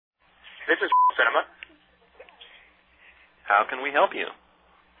This is Cinema. How can we help you?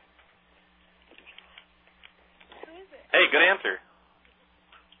 Who is it? Hey, good answer.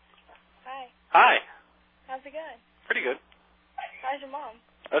 Hi. Hi. How's it going? Pretty good. How's your mom?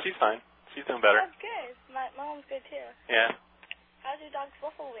 Oh, she's fine. She's doing better. That's good. My mom's good too. Yeah. How's your dog's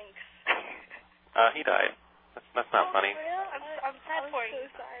Buffalo Links? He died. That's not funny. For real? I'm sad for you.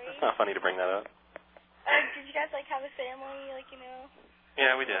 So sorry. It's not funny to bring that up. Did you guys have a family,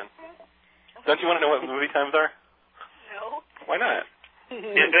 Yeah, we did. Don't you want to know what movie times are? No. Why not? Do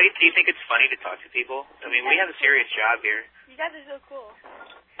you think it's funny to talk to people? I mean, we have a serious job here. You guys are so cool.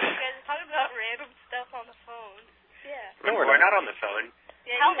 You guys are talking about random stuff on the phone. Yeah. No, we're not on the phone.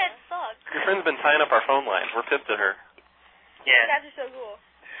 Yeah, how that sucks. Your friend's been tying up our phone line. We're pissed at her. Yeah. You guys are so cool.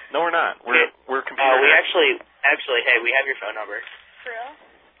 No, we're not. We're computer. We actually, hey, we have your phone number. For real?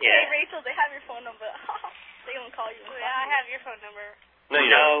 Yeah. Hey, Rachel, they have your phone number. They gonna call you. Yeah, I have your phone number. No,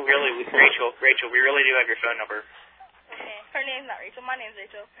 you don't. No, really, Rachel, we really do have your phone number. Okay. Her name's not Rachel. My name's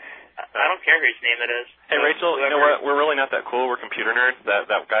Rachel. I don't care whose name it is. Hey, Rachel, you know what? We're really not that cool. We're computer nerds. That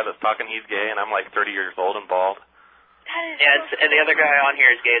guy that's talking, he's gay, and I'm like 30 years old and bald. That is and the other guy on here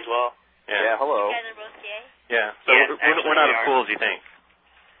is gay as well. Yeah, hello. You guys are both gay? Yeah, so we're not as cool as you think.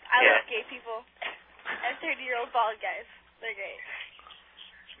 I love gay people. And 30-year-old bald guys. They're great.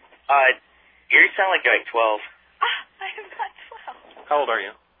 You sound like you're like 12. I am not 12. How old are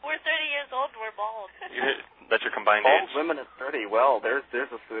you? We're 30 years old and we're bald. That's your combined Bald age? women at 30. Well, there's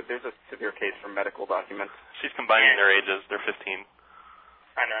a severe case from medical documents. She's combining their ages. They're 15.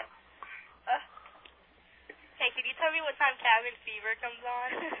 I know. Hey, can you tell me what time cabin fever comes on?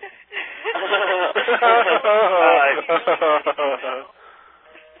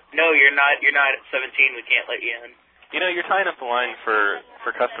 No, you're not. You're not at 17. We can't let you in. You know, you're tying up the line for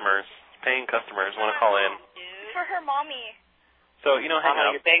customers, paying customers want to call in. For her mommy. So, hang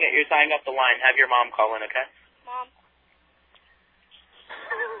up. You're tying up the line. Have your mom call in, okay? Mom.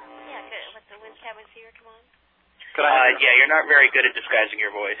 Yeah, good. When's cabin fever come on? Could I have yeah, you're not very good at disguising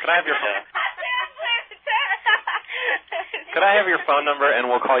your voice. Could I have your Could I have your phone number and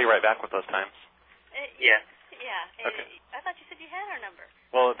we'll call you right back with those times? Yeah. Yeah. Okay. I thought you said you had our number.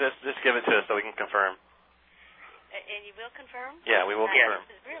 Well, just give it to us so we can confirm. And you will confirm? Yeah, we will confirm.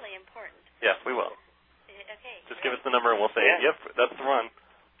 This is really important. Yes, we will. Okay. Just give us the number and we'll say, yep, that's the one.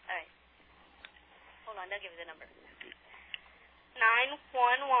 All right. Hold on, they'll give you the number. 911.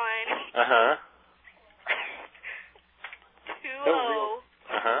 Uh-huh. 20.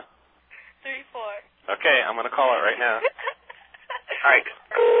 Uh-huh. 34. Okay, I'm going to call it right now. All right.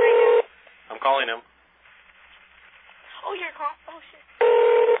 I'm calling him. Oh, you're calling? Oh, shit.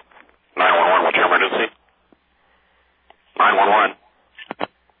 911, what's your emergency? 911.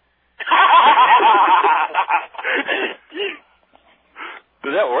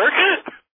 Did that work?